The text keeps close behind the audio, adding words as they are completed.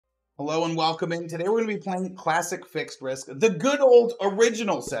Hello and welcome in. Today we're going to be playing Classic Fixed Risk, the good old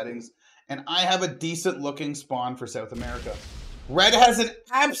original settings, and I have a decent looking spawn for South America. Red has an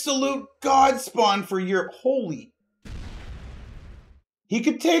absolute god spawn for Europe. Holy. He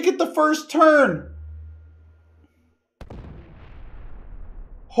could take it the first turn.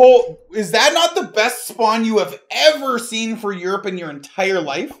 Is that not the best spawn you have ever seen for Europe in your entire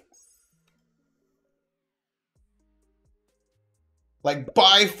life? Like,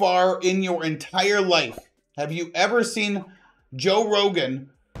 by far in your entire life, have you ever seen Joe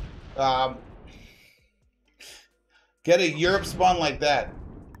Rogan get a Europe spawn like that?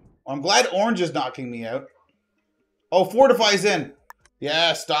 Well, I'm glad orange is knocking me out. Oh, fortifies in.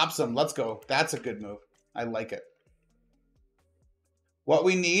 Yeah, stops him. Let's go. That's a good move. I like it. What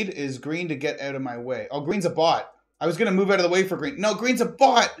we need is green to get out of my way. Oh, green's a bot. I was going to move out of the way for green. No, green's a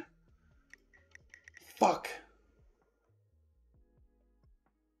bot. Fuck.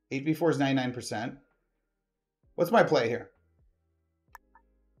 8v4 is 99%. What's my play here?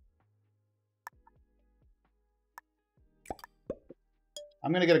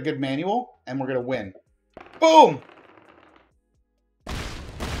 I'm going to get a good manual, and we're going to win. Boom!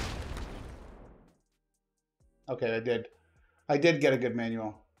 Okay, I did. I did get a good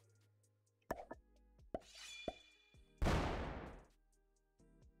manual.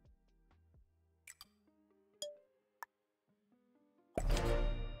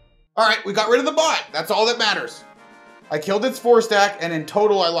 Alright, we got rid of the bot. That's all that matters. I killed its 4-stack, and in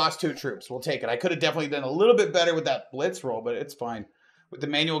total I lost 2 troops. We'll take it. I could have definitely done a little bit better with that blitz roll, but it's fine. With the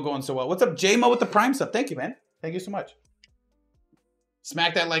manual going so well. What's up, J-Mo with the Prime sub? Thank you, man. Thank you so much.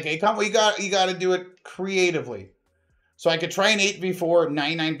 Smack that like ACOM. Well, you got to do it creatively. So I could try an 8v4,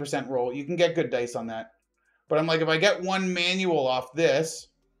 99% roll. You can get good dice on that. But I'm like, if I get one manual off this,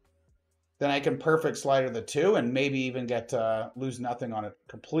 then I can perfect slider the 2 and maybe even get lose nothing on it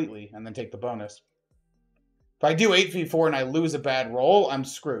completely and then take the bonus. If I do 8v4 and I lose a bad roll, I'm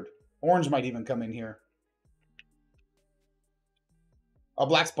screwed. Orange might even come in here. Oh,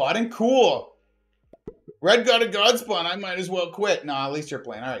 black spotting? Cool. Red got a god spawn. I might as well quit. No, at least you're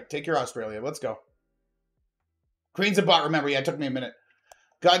playing. All right, take your Australia. Let's go. Green's a bot. Remember, yeah, it took me a minute.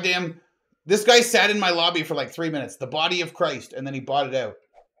 Goddamn. This guy sat in my lobby for like 3 minutes. The body of Christ. And then he bought it out.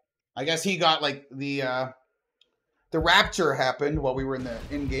 I guess he got like the rapture happened while we were in the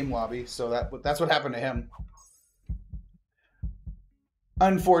in-game lobby. So that's what happened to him.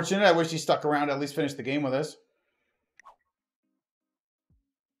 Unfortunate. I wish he stuck around to at least finish the game with us.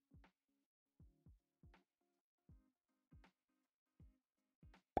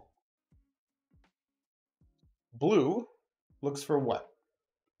 Blue looks for what?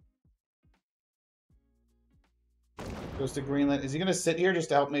 Goes to Greenland. Is he going to sit here just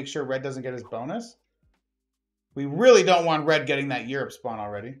to help make sure red doesn't get his bonus? We really don't want red getting that Europe spawn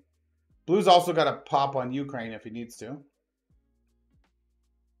already. Blue's also got to pop on Ukraine if he needs to.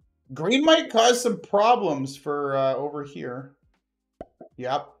 Green might cause some problems for over here.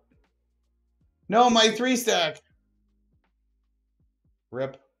 Yep. No, my 3-stack.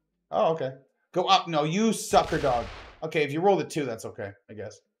 Rip. Oh, okay. Go up. No, you sucker dog. Okay, if you roll the 2, that's okay, I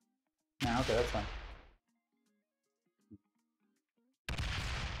guess. Nah, okay, that's fine.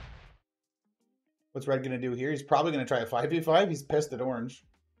 What's red going to do here? He's probably going to try a 5v5. He's pissed at orange.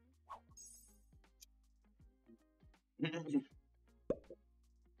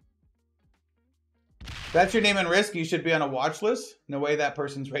 That's your name and risk. You should be on a watch list. No way that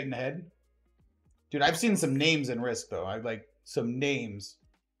person's right in the head. Dude, I've seen some names in risk, though. I like some names.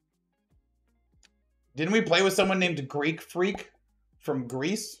 Didn't we play with someone named Greek Freak from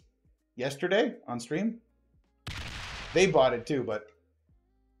Greece yesterday on stream? They bought it too, but...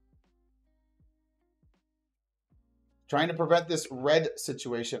 Trying to prevent this red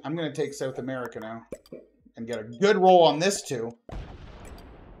situation. I'm going to take South America now. And get a good roll on this too.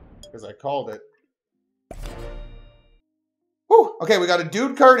 Because I called it. Whew! Okay, we got a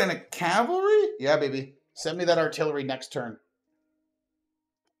dude card and a cavalry? Yeah, baby. Send me that artillery next turn.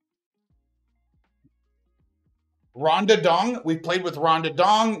 Ronda Dong. We've played with Ronda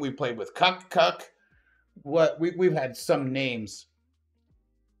Dong. We've played with Cuck Cuck. What? We've had some names.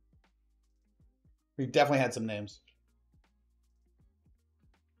 We've definitely had some names.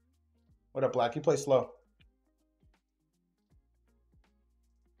 What up, Black? You play slow.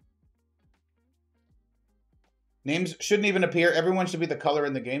 Names shouldn't even appear. Everyone should be the color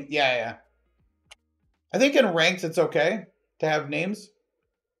in the game. Yeah, yeah. I think in ranks it's okay to have names.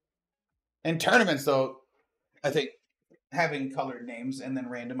 In tournaments, though, I think having colored names and then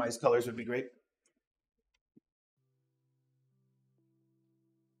randomized colors would be great.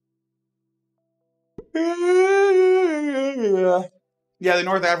 Yeah, the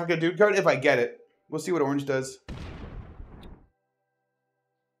North Africa dude card, if I get it. We'll see what orange does.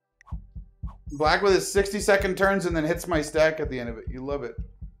 Black with his 60-second turns and then hits my stack at the end of it. You love it.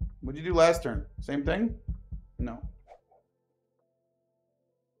 What'd you do last turn? Same thing? No.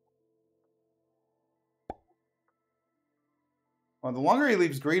 Well, the longer he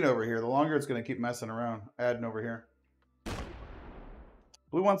leaves green over here, the longer it's going to keep messing around, adding over here.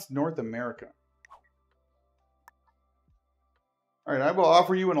 Blue wants North America. All right, I will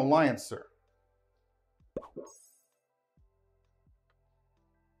offer you an alliance, sir.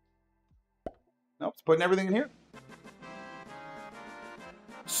 Nope, it's putting everything in here.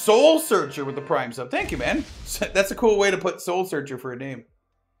 Soul Searcher with the Prime sub. Thank you, man. That's a cool way to put Soul Searcher for a name.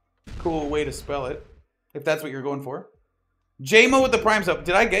 Cool way to spell it, if that's what you're going for. JMO with the Prime sub.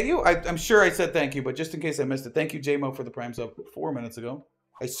 Did I get you? I'm sure I said thank you, but just in case I missed it. Thank you, JMO, for the Prime sub 4 minutes ago.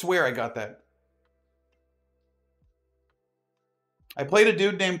 I swear I got that. I played a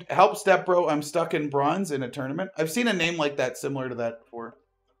dude named Help Step Bro, I'm Stuck in Bronze in a tournament. I've seen a name like that, similar to that before.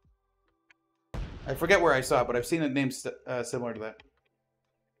 I forget where I saw it, but I've seen a name similar to that.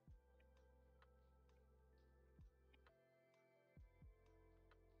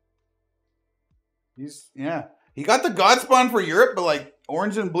 Yeah. He got the God Spawn for Europe, but like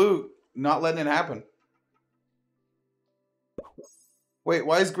orange and blue not letting it happen. Wait,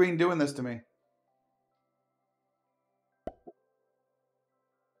 why is green doing this to me?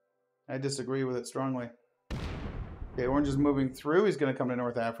 I disagree with it strongly. Okay, orange is moving through. He's going to come to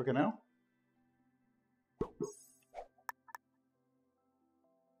North Africa now.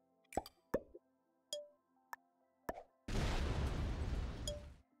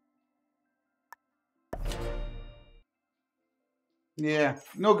 Yeah,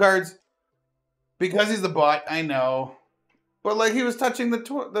 no cards. Because he's the bot, I know. But like he was touching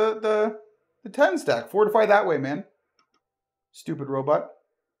the 10 stack. Fortify that way, man. Stupid robot.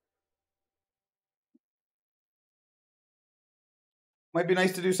 Might be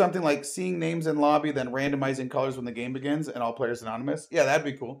nice to do something like seeing names in lobby, then randomizing colors when the game begins, and all players anonymous. Yeah, that'd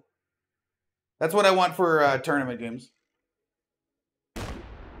be cool. That's what I want for tournament games.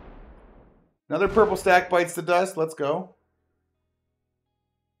 Another purple stack bites the dust. Let's go.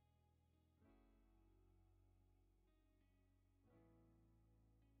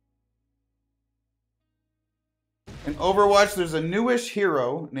 In Overwatch, there's a newish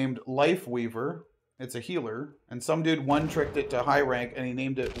hero named Life Weaver. It's a healer, and some dude one-tricked it to high rank, and he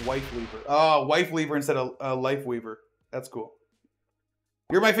named it Wife Weaver. Oh, Wife Weaver instead of Life Weaver. That's cool.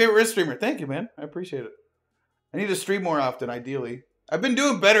 You're my favorite Risk streamer. Thank you, man. I appreciate it. I need to stream more often, ideally. I've been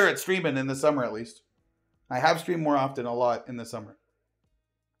doing better at streaming in the summer, at least. I have streamed more often, a lot, in the summer.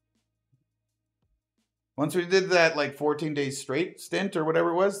 Once we did that, like, 14 days straight stint, or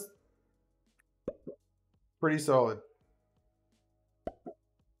whatever it was, pretty solid.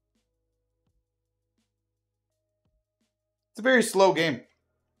 It's a very slow game.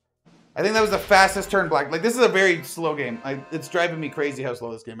 I think that was the fastest turn black. Like, this is a very slow game. It's driving me crazy how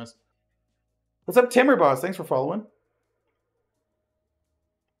slow this game is. What's up, Timber Boss? Thanks for following.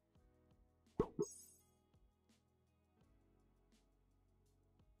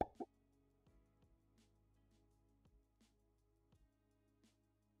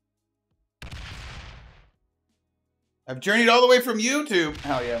 I've journeyed all the way from YouTube.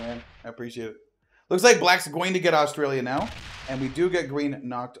 Hell yeah, man. I appreciate it. Looks like black's going to get Australia now. And we do get green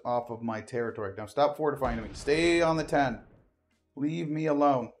knocked off of my territory. Now stop fortifying to me. Stay on the 10. Leave me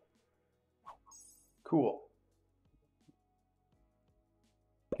alone. Cool.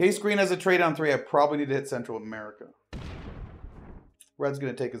 In case green has a trade on 3, I probably need to hit Central America. Red's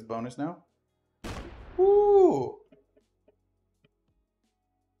going to take his bonus now. Woo!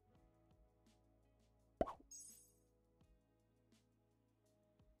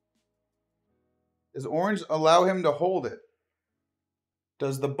 Does orange allow him to hold it?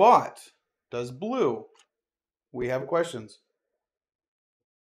 Does the bot? Does blue? We have questions.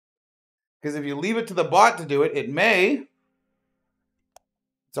 Because if you leave it to the bot to do it, it may.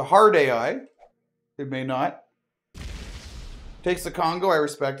 It's a hard AI. It may not. Takes the Congo. I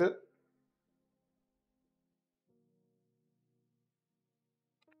respect it.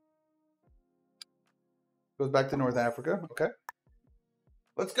 Goes back to North Africa. Okay.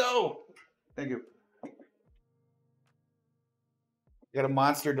 Let's go. Thank you. Got a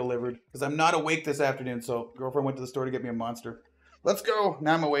monster delivered. Because I'm not awake this afternoon, so girlfriend went to the store to get me a monster. Let's go.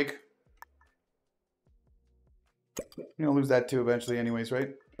 Now I'm awake. You're going to lose that too eventually anyways, right?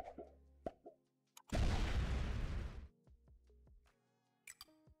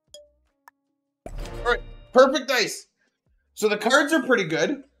 Alright. Perfect dice. So the cards are pretty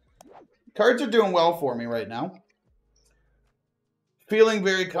good. Cards are doing well for me right now. feeling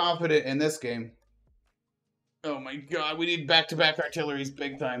very confident in this game. Oh my god, we need back-to-back artilleries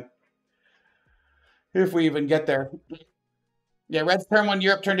big time. If we even get there. Yeah, Red's turn 1,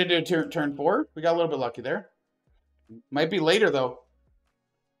 Europe turned into turn 4. We got a little bit lucky there. Might be later, though.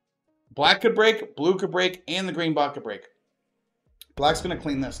 Black could break, blue could break, and the green bot could break. Black's going to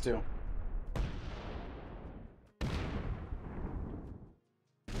clean this, too.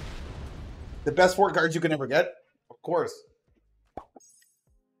 The best 4 cards you can ever get? Of course.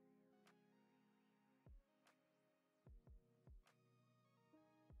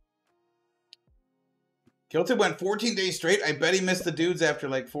 Kylted went 14 days straight. I bet he missed the dudes after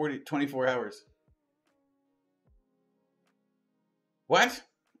like 24 hours. What?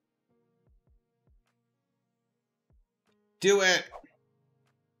 Do it.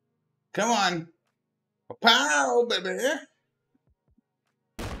 Come on. Pow, baby.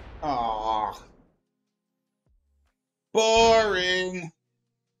 Aw. Boring.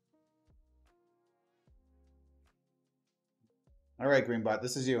 All right, Greenbot,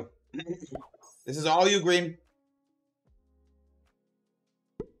 this is you. This is all you, Green.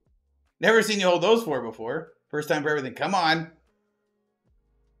 Never seen you hold those 4 before. First time for everything. Come on.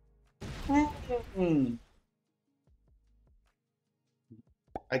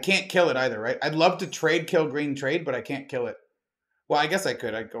 I can't kill it either, right? I'd love to kill green trade, but I can't kill it. Well, I guess I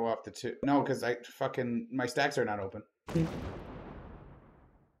could. I'd go off the 2. No, because my stacks are not open.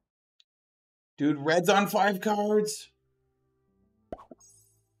 Dude, red's on 5 cards.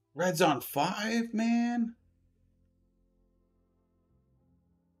 Red's on 5, man.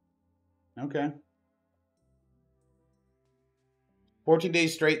 Okay. 14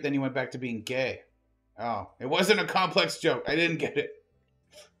 days straight, then you went back to being gay. Oh, it wasn't a complex joke. I didn't get it.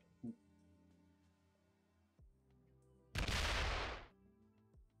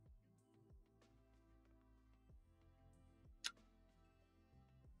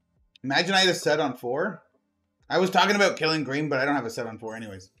 Imagine I had a set on 4. I was talking about killing green, but I don't have a set on 4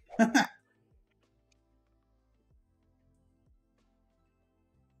 anyways.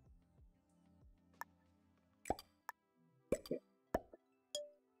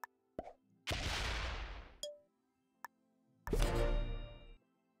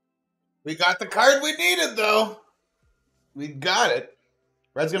 We got the card we needed, though. We got it.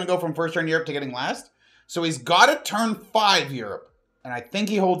 Red's going to go from first turn Europe to getting last. So he's got to turn 5 Europe. And I think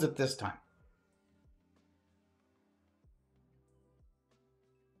he holds it this time.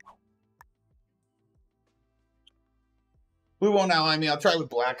 Blue won't ally me. I'll try with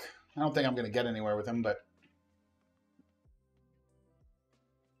black. I don't think I'm going to get anywhere with him, but...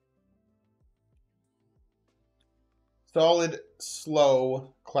 Solid,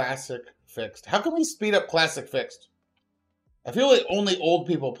 slow, classic, fixed. How can we speed up classic fixed? I feel like only old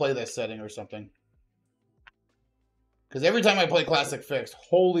people play this setting or something. Because every time I play classic fixed,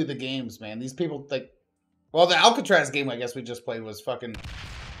 holy the games, man. These people, like... Well, the Alcatraz game I guess we just played was fucking...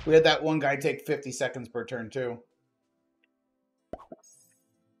 We had that one guy take 50 seconds per turn, too.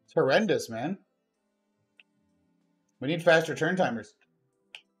 It's horrendous, man. We need faster turn timers.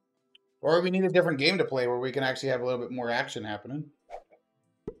 Or we need a different game to play where we can actually have a little bit more action happening.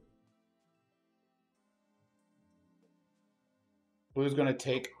 Blue's going to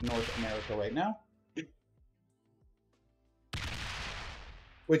take North America right now.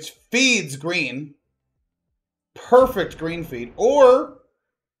 Which feeds green. Perfect green feed. Or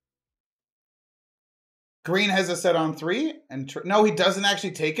green has a set on 3. And no, he doesn't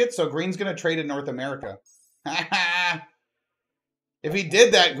actually take it. So green's going to trade in North America. If he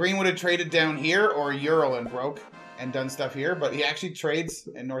did that, green would have traded down here or Ural and broke and done stuff here. But he actually trades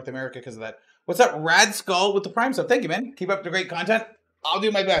in North America because of that. What's up, Rad Skull with the Prime sub? Thank you, man. Keep up the great content. I'll do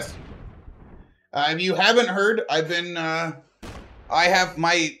my best. If you haven't heard, I've been... I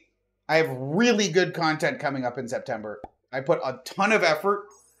have really good content coming up in September. I put a ton of effort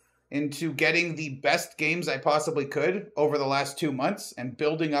into getting the best games I possibly could over the last 2 months and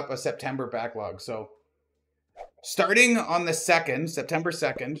building up a September backlog. So... starting on the 2nd, September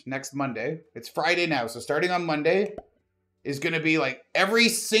 2nd, next Monday. It's Friday now, so starting on Monday is going to be like every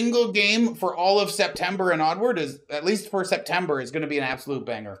single game for all of September and onward is, at least for September, is going to be an absolute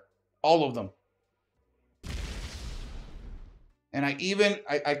banger. All of them. And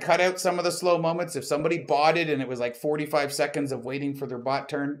I cut out some of the slow moments. If somebody botted and it was like 45 seconds of waiting for their bot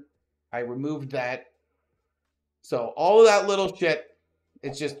turn, I removed that. So all of that little shit,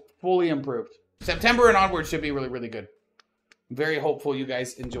 it's just fully improved. September and onward should be really, really good. I'm very hopeful you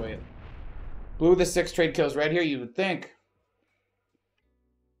guys enjoy it. Blue, the 6 trade kills right here, you would think.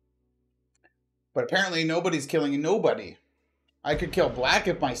 But apparently nobody's killing nobody. I could kill black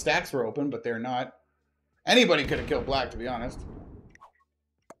if my stacks were open, but they're not. Anybody could have killed black, to be honest.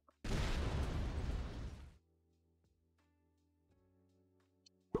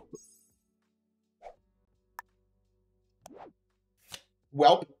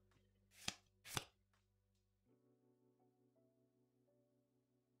 Welp.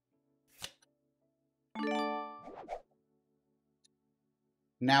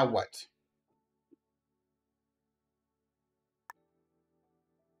 Now what?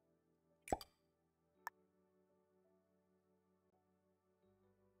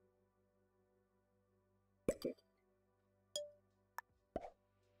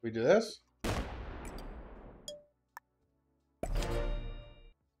 We do this?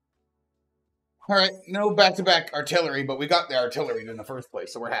 All right, no back-to-back artillery, but we got the artillery in the first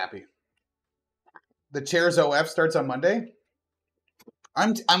place, so we're happy. The Chairs OF starts on Monday.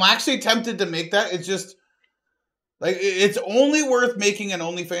 I'm actually tempted to make that. It's just like it's only worth making an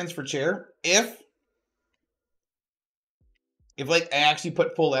OnlyFans for Chair if like I actually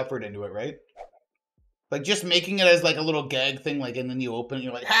put full effort into it, right? Like just making it as like a little gag thing, like and then you open it,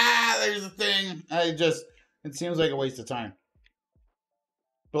 you're like, there's the thing. It seems like a waste of time.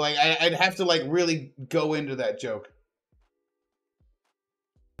 But like I'd have to like really go into that joke.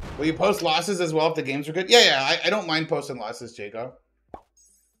 Will you post losses as well if the games are good? Yeah, I don't mind posting losses, Jacob.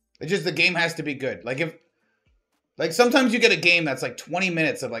 It's just the game has to be good. Like sometimes you get a game that's like 20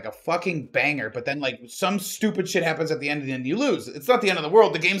 minutes of like a fucking banger, but then like some stupid shit happens at the end and you lose. It's not the end of the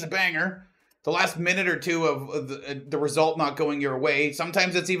world. The game's a banger. The last minute or two of the result not going your way.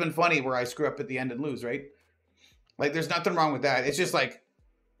 Sometimes it's even funny where I screw up at the end and lose, right? Like there's nothing wrong with that. It's just like,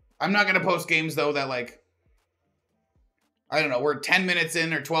 I'm not going to post games though that like, I don't know, we're 10 minutes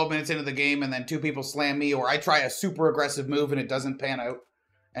in or 12 minutes into the game and then two people slam me or I try a super aggressive move and it doesn't pan out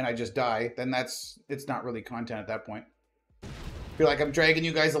and I just die. Then it's not really content at that point. I feel like I'm dragging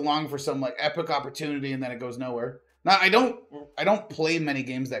you guys along for some like epic opportunity and then it goes nowhere. Now, I don't play many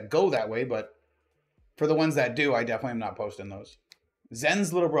games that go that way, but for the ones that do, I definitely am not posting those.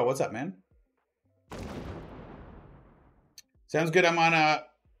 Zen's little bro, what's up, man? Sounds good. I'm on a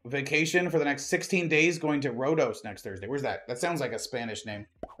vacation for the next 16 days going to Rhodos next Thursday. Where's that? That sounds like a Spanish name.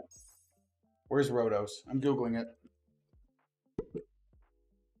 Where's Rhodos? I'm Googling it.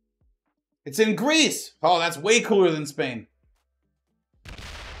 It's in Greece. Oh, that's way cooler than Spain.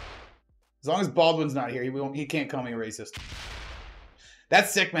 As long as Baldwin's not here, he can't call me a racist.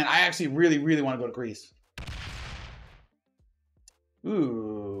 That's sick, man. I actually really, really want to go to Greece.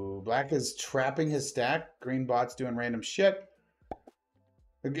 Ooh, Black is trapping his stack. Green bot's doing random shit.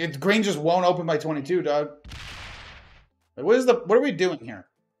 Green just won't open by 22, dog. Like, what are we doing here?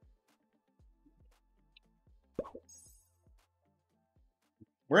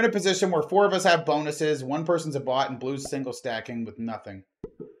 We're in a position where 4 of us have bonuses, 1 person's a bot, and Blue's single stacking with nothing.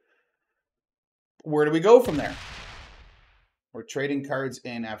 Where do we go from there? We're trading cards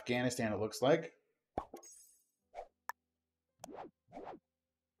in Afghanistan, it looks like.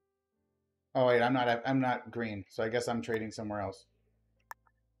 Oh wait, I'm not green, so I guess I'm trading somewhere else.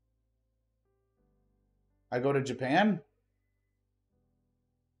 I go to Japan?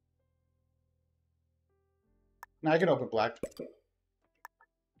 No, I can open black.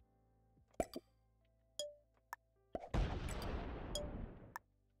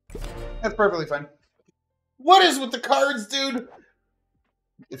 That's perfectly fine. What is with the cards, dude?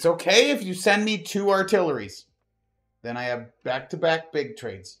 It's okay if you send me 2 artilleries. Then I have back-to-back big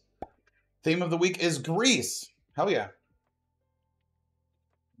trades. Theme of the week is Greece. Hell yeah.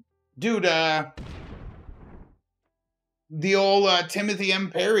 Dude, the old Timothy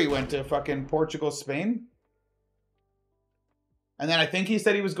M. Perry went to fucking Portugal, Spain. And then I think he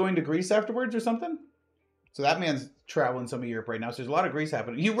said he was going to Greece afterwards or something. So that man's traveling some of Europe right now. So there's a lot of Greece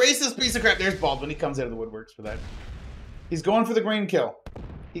happening. You racist piece of crap. There's Baldwin. He comes out of the woodworks for that. He's going for the green kill.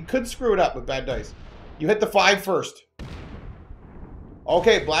 He could screw it up with bad dice. You hit the 5 first.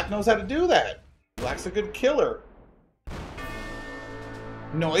 Okay, Black knows how to do that. Black's a good killer.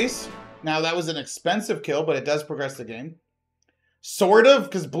 Noise. Now that was an expensive kill, but it does progress the game. Sort of,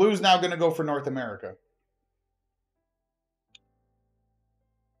 because Blue's now going to go for North America.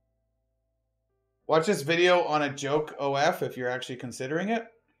 Watch this video on a joke OF if you're actually considering it.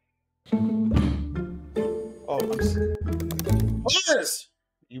 Oh, Lars!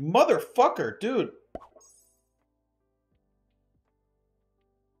 You motherfucker, dude.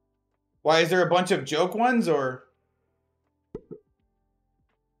 Why, is there a bunch of joke ones, or?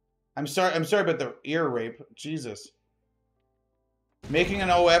 I'm sorry about the ear rape. Jesus. Making an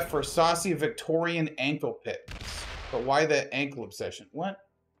OF for saucy Victorian ankle pit. But why the ankle obsession? What?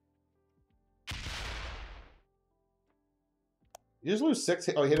 You just lose 6.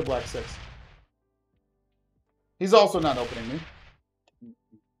 Oh, he hit a black 6. He's also not opening me.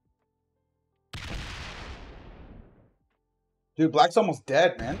 Dude, Black's almost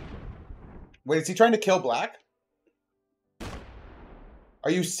dead, man. Wait, is he trying to kill Black?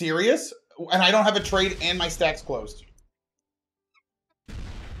 Are you serious? And I don't have a trade and my stack's closed.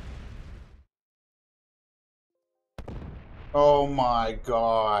 Oh my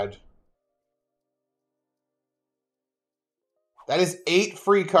god. That is 8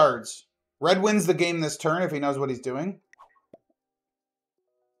 free cards. Red wins the game this turn if he knows what he's doing.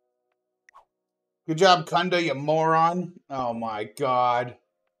 Good job, Kunda, you moron. Oh my god.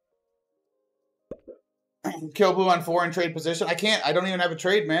 Kill blue on 4 in trade position. I can't. I don't even have a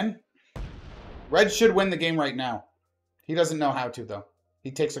trade, man. Red should win the game right now. He doesn't know how to, though.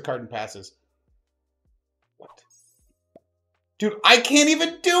 He takes a card and passes. What? Dude, I can't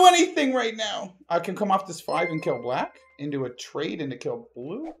even do anything right now. I can come off this 5 and kill black. Into a trade and to kill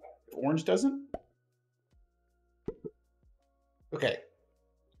blue. If orange doesn't. Okay.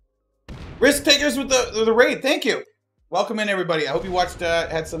 Risk takers with the raid. Thank you. Welcome in, everybody. I hope you watched,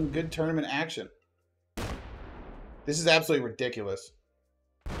 had some good tournament action. This is absolutely ridiculous.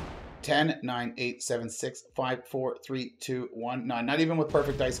 10, 9, 8, 7, 6, 5, 4, 3, 2, 1, 9. Not even with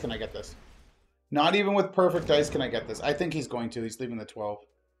perfect dice can I get this. Not even with perfect dice can I get this. I think he's going to. He's leaving the 12.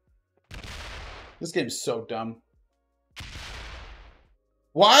 This game's so dumb.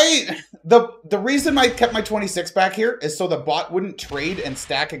 Why? The reason I kept my 26 back here is so the bot wouldn't trade and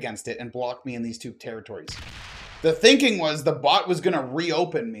stack against it and block me in these 2 territories. The thinking was the bot was going to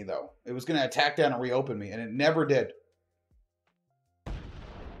reopen me, though. It was going to attack down and reopen me, and it never did.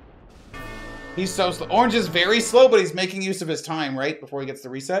 He's so slow. Orange is very slow, but he's making use of his time, right? Before he gets the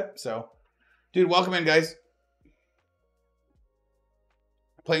reset. So, dude, welcome in, guys.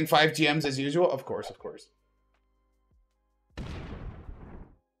 Playing 5 GMs as usual? Of course, of course.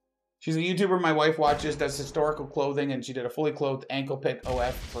 She's a YouTuber my wife watches, does historical clothing, and she did a fully clothed ankle pick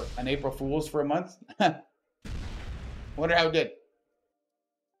OF for an April Fool's for a month. Wonder how it did.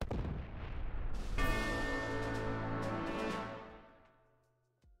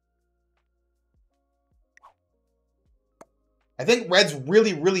 I think red's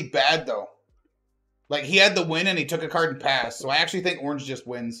really, really bad, though. Like, he had the win and he took a card and passed. So I actually think orange just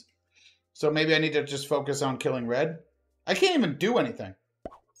wins. So maybe I need to just focus on killing red. I can't even do anything.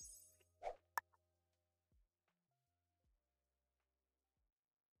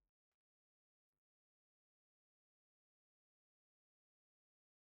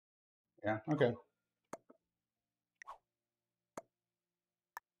 Yeah, okay.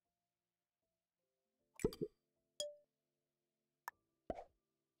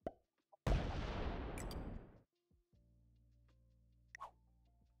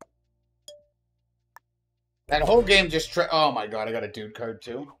 That whole game just... Oh my god, I got a dude card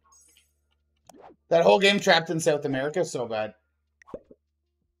too. That whole game trapped in South America, so bad.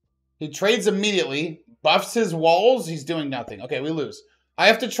 He trades immediately, buffs his walls, he's doing nothing. Okay, we lose. I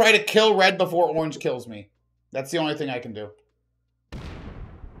have to try to kill red before orange kills me. That's the only thing I can do.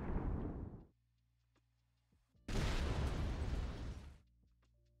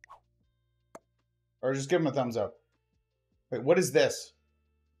 Or just give him a thumbs up. Wait, what is this?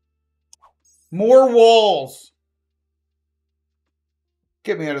 More walls!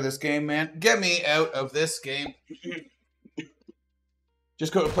 Get me out of this game, man. Get me out of this game.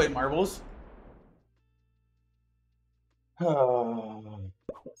 Just go to play marbles. Oh.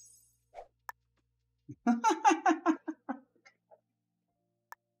 All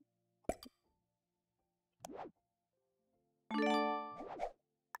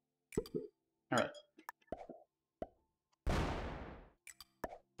right.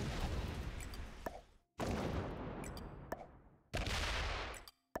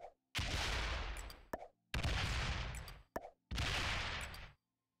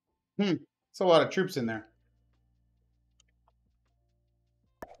 It's a lot of troops in there.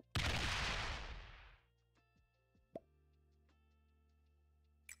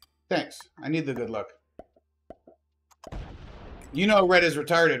 Thanks. I need the good luck. You know red is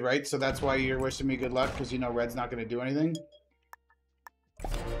retarded, right? So that's why you're wishing me good luck, because you know red's not going to do anything.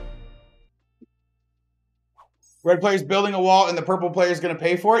 Red player's building a wall and the purple player's going to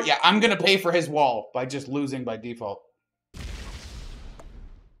pay for it? Yeah, I'm going to pay for his wall by just losing by default.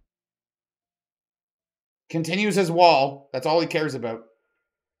 Continues his wall. That's all he cares about.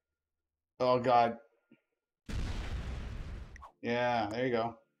 Oh, God. Yeah, there you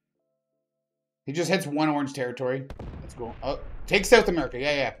go. He just hits 1 orange territory. That's cool. Oh, take South America.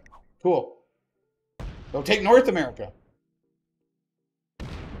 Yeah, yeah. Cool. Go take North America.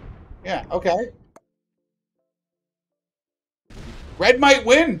 Yeah, okay. Red might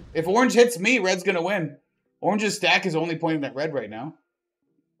win. If orange hits me, red's going to win. Orange's stack is only pointing at red right now.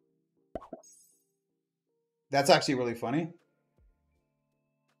 That's actually really funny.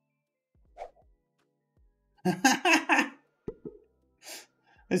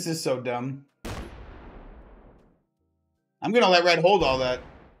 This is so dumb. I'm going to let red hold all that.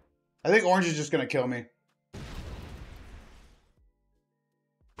 I think orange is just going to kill me.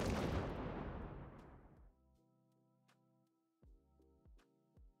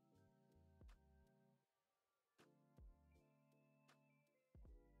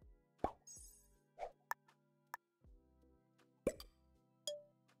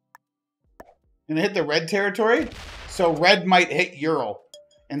 Gonna hit the red territory, so red might hit Ural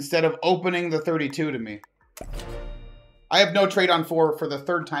instead of opening the 32 to me. I have no trade on 4 for the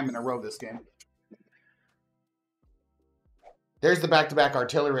 3rd time in a row this game. There's the back-to-back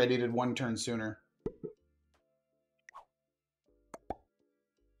artillery I needed 1 turn sooner.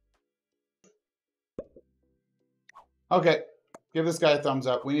 Okay, give this guy a thumbs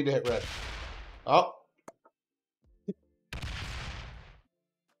up. We need to hit red. Oh.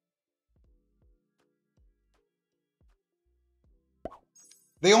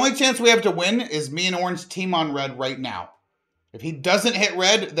 The only chance we have to win is me and orange team on red right now. If he doesn't hit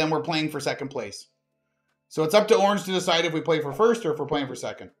red, then we're playing for 2nd place. So it's up to orange to decide if we play for 1st or if we're playing for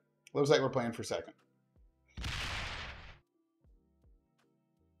 2nd. Looks like we're playing for 2nd.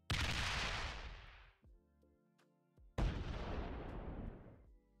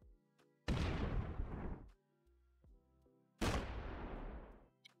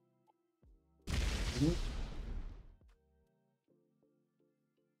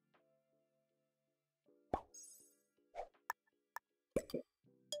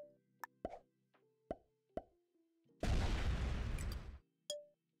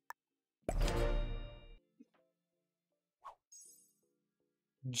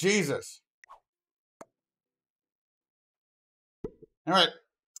 Jesus. All right.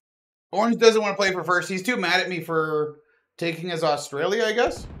 Orange doesn't want to play for 1st. He's too mad at me for taking his Australia, I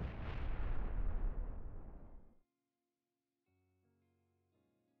guess.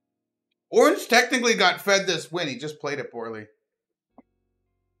 Orange technically got fed this win. He just played it poorly.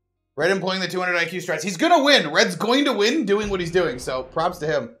 Red employing the 200 IQ strats. He's going to win. Red's going to win doing what he's doing. So props to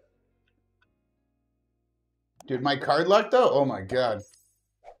him. Dude, my card luck, though? Oh, my God.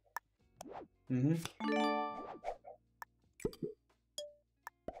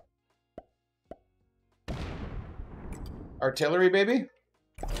 Artillery, baby.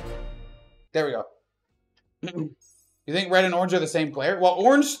 There we go. You think red and orange are the same player? Well,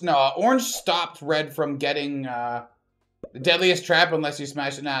 orange stopped red from getting the deadliest trap unless you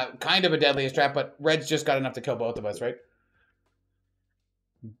smash it. Nah, kind of a deadliest trap, but red's just got enough to kill both of us, right?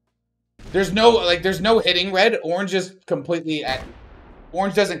 There's no hitting red. Orange is completely at...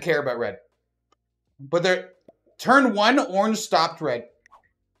 Orange doesn't care about red. But turn 1, orange stopped red.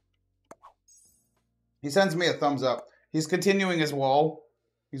 He sends me a thumbs up. He's continuing his wall.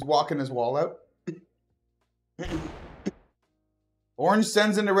 He's walking his wall out. Orange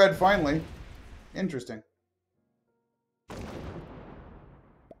sends into red finally. Interesting.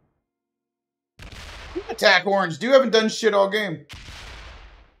 Attack orange. You haven't done shit all game.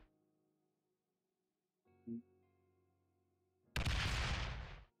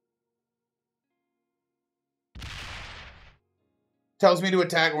 Tells me to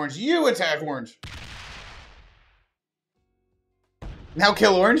attack orange. You attack orange. Now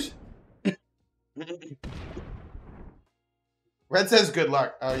kill orange. Red says good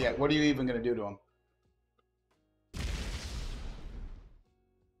luck. Oh yeah, what are you even going to do to him?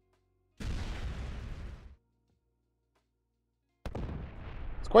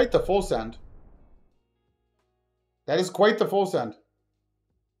 It's quite the full send. That is quite the full send.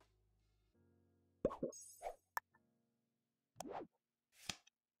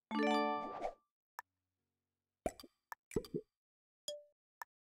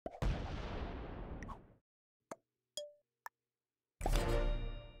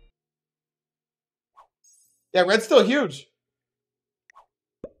 Yeah, red's still huge.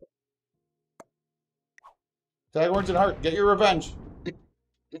 Tag orange and heart. Get your revenge.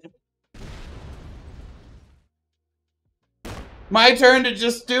 My turn to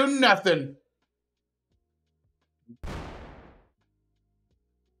just do nothing.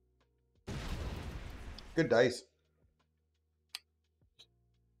 Good dice.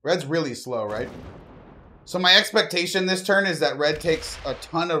 Red's really slow, right? So my expectation this turn is that red takes a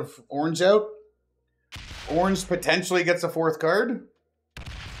ton of orange out. Orange potentially gets a 4th card.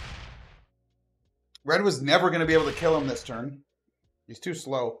 Red was never going to be able to kill him this turn. He's too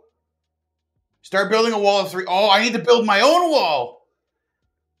slow. Start building a wall of 3. Oh, I need to build my own wall.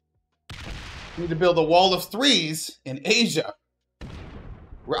 I need to build a wall of 3s in Asia.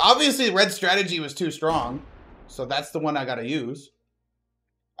 Obviously, red strategy was too strong. So that's the one I got to use.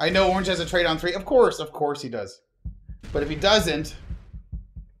 I know orange has a trade on 3. Of course he does. But if he doesn't,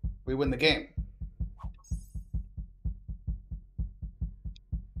 we win the game.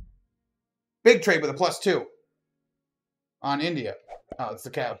 Big trade with a +2 on India. Oh, it's the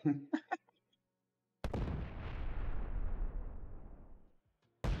cow.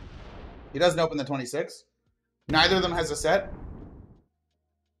 He doesn't open the 26. Neither of them has a set.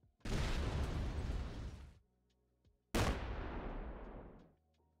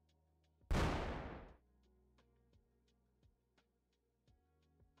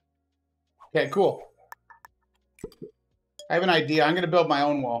 Okay, cool. I have an idea. I'm going to build my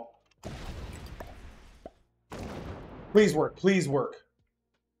own wall. Please work. Please work.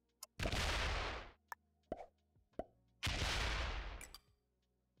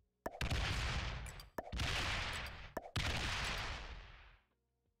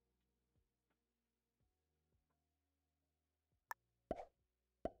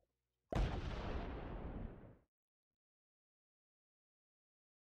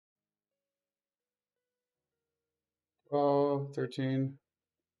 Oh, 13.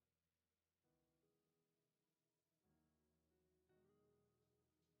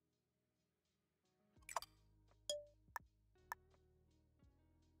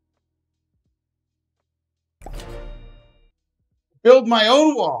 Build my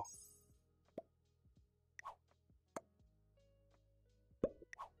own wall.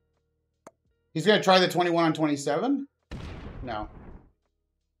 He's going to try the 21 on 27? No.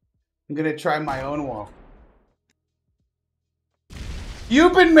 I'm going to try my own wall.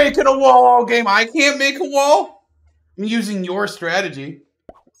 You've been making a wall all game. I can't make a wall? I'm using your strategy.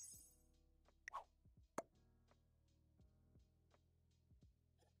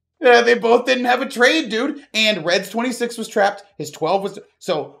 Yeah, they both didn't have a trade, dude. And Red's 26 was trapped. His 12 was...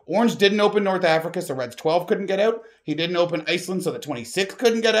 So, Orange didn't open North Africa, so Red's 12 couldn't get out. He didn't open Iceland, so the 26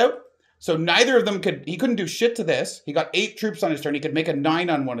 couldn't get out. So, neither of them could... He couldn't do shit to this. He got 8 troops on his turn. He could make a 9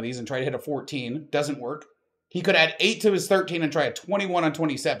 on one of these and try to hit a 14. Doesn't work. He could add 8 to his 13 and try a 21 on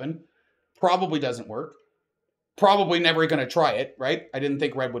 27. Probably doesn't work. Probably never going to try it, right? I didn't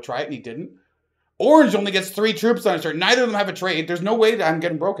think Red would try it, and he didn't. Orange only gets 3 troops on his turn. Neither of them have a trade. There's no way that I'm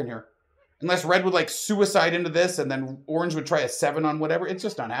getting broken here. Unless Red would, like, suicide into this, and then Orange would try a 7 on whatever. It's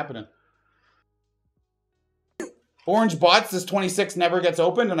just not happening. Orange bots, this 26 never gets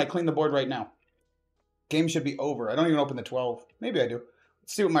opened, and I clean the board right now. Game should be over. I don't even open the 12. Maybe I do.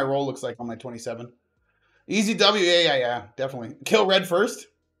 Let's see what my roll looks like on my 27. Easy W. Yeah. Definitely. Kill Red first.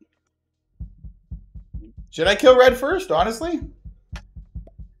 Should I kill Red first, honestly?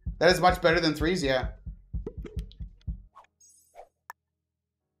 That is much better than 3s, yeah.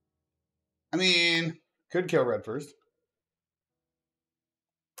 I mean, could kill Red first.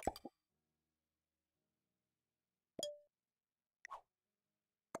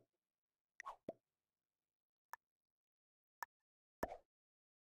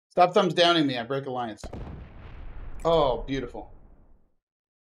 Stop thumbs downing me. I break alliance. Oh, beautiful.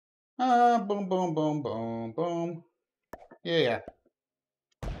 Boom, boom, boom, boom, boom. Yeah.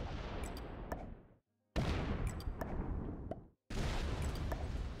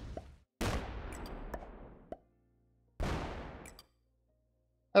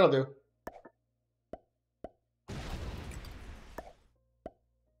 That'll do.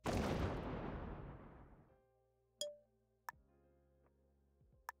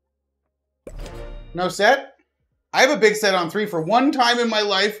 No set? I have a big set on 3 for one time in my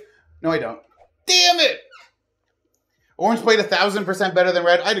life. No, I don't. Damn it! Orange played 1,000% better than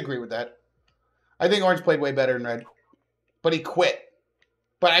Red. I'd agree with that. I think Orange played way better than Red. But he quit.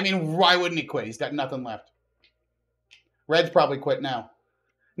 But, I mean, why wouldn't he quit? He's got nothing left. Red's probably quit now.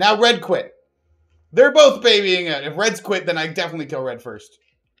 Now Red quit. They're both babying it. If Red's quit, then I definitely kill Red first.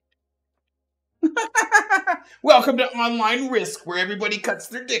 Welcome to Online Risk, where everybody cuts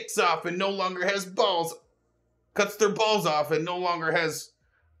their dicks off and no longer has balls. Cuts their balls off and no longer has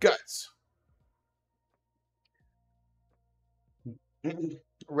guts.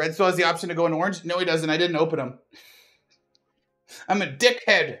 Red still has the option to go in orange? No, he doesn't. I didn't open him. I'm a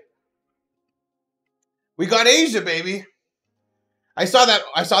dickhead. We got Asia, baby. I saw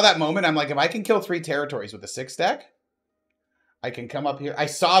that moment. I'm like, if I can kill 3 territories with a 6 stack, I can come up here. I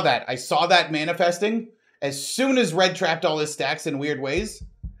saw that manifesting as soon as Red trapped all his stacks in weird ways.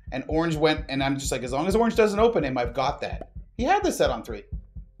 And Orange went, and I'm just like, as long as Orange doesn't open him, I've got that. He had this set on 3.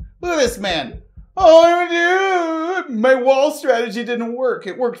 Look at this man. Oh, dude, my wall strategy didn't work.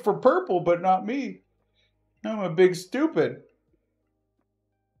 It worked for purple, but not me. I'm a big stupid.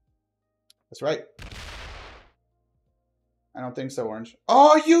 That's right. I don't think so, Orange.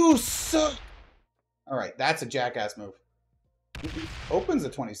 Oh, you suck. All right, that's a jackass move. Opens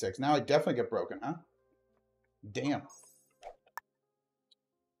at 26. Now I definitely get broken, huh? Damn.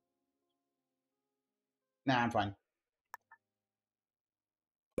 Nah, I'm fine.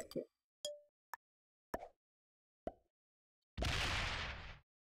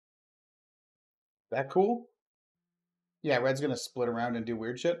 That cool? Yeah, red's gonna split around and do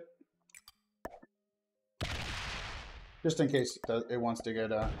weird shit. Just in case it wants to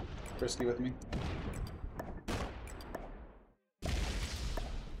get frisky with me.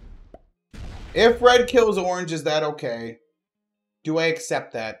 If red kills orange, is that okay? Do I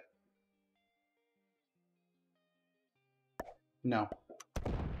accept that? No.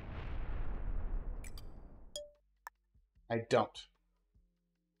 I don't.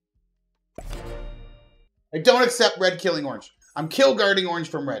 I don't accept red killing orange. I'm kill guarding orange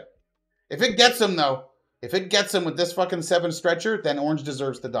from red. If it gets him, though, if it gets him with this fucking 7 stretcher, then orange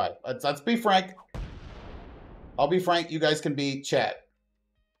deserves to die. Let's be frank. I'll be frank. You guys can be chat.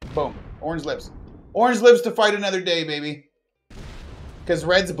 Boom. Orange lives. Orange lives to fight another day, baby. Because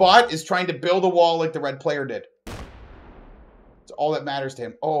red's bot is trying to build a wall like the red player did. It's all that matters to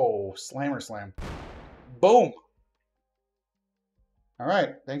him. Oh, slammer slam. Boom. All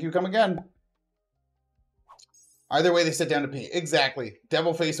right. Thank you. Come again. Either way, they sit down to pee. Exactly.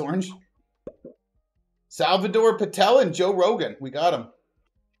 Devil face orange. Salvador Patel and Joe Rogan. We got him.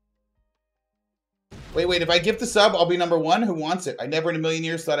 Wait. If I gift the sub, I'll be #1. Who wants it? I never in a million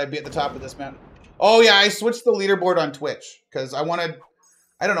years thought I'd be at the top of this mountain. Oh, yeah. I switched the leaderboard on Twitch because I wanted...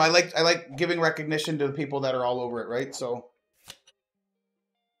 I don't know. I like giving recognition to the people that are all over it, right? So...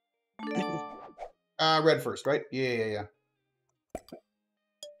 red first, right? Yeah.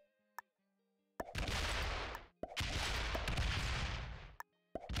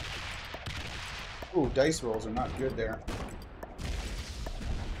 Ooh, dice rolls are not good there.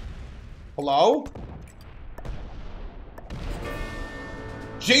 Hello?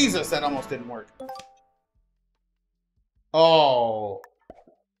 Jesus, that almost didn't work. Oh.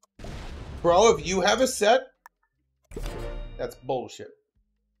 Bro, if you have a set, that's bullshit.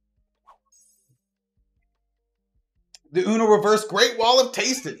 The Uno reverse Great Wall of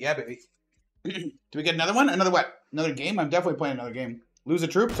Tasted. Yeah, baby. Do we get another one? Another what? Another game? I'm definitely playing another game. Lose a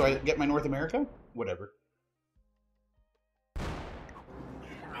troop so I get my North America? Whatever. Hey.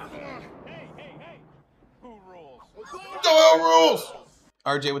 Who rules? Go rules!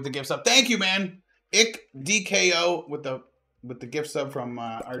 RJ with the gift sub. Thank you, man. Ick DKO with the gift sub from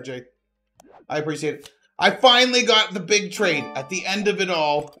RJ. I appreciate it. I finally got the big trade. At the end of it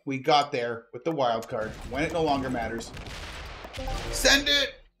all, we got there with the wild card. When it no longer matters. Send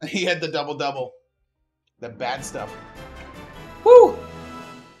it! He had the double-double. The bad stuff. Woo!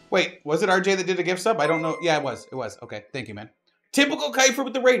 Wait, was it RJ that did a gift sub? I don't know. Yeah, it was. It was. Okay, thank you, man. Typical Kaifer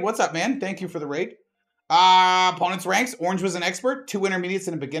with the raid. What's up, man? Thank you for the raid. Opponent's ranks. Orange was an expert. 2 intermediates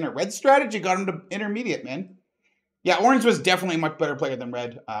and a beginner. Red strategy got him to intermediate, man. Yeah, Orange was definitely a much better player than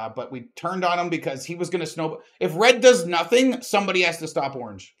Red, but we turned on him because he was going to snowball. If Red does nothing, somebody has to stop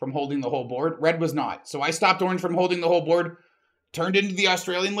Orange from holding the whole board. Red was not. So I stopped Orange from holding the whole board, turned into the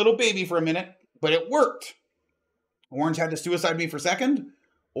Australian little baby for a minute, but it worked. Orange had to suicide me for second,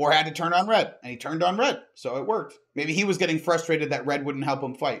 or had to turn on Red, and he turned on Red, so it worked. Maybe he was getting frustrated that Red wouldn't help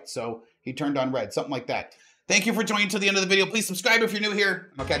him fight, so he turned on Red, something like that. Thank you for joining till the end of the video. Please subscribe if you're new here,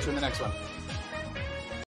 and I'll catch you in the next one.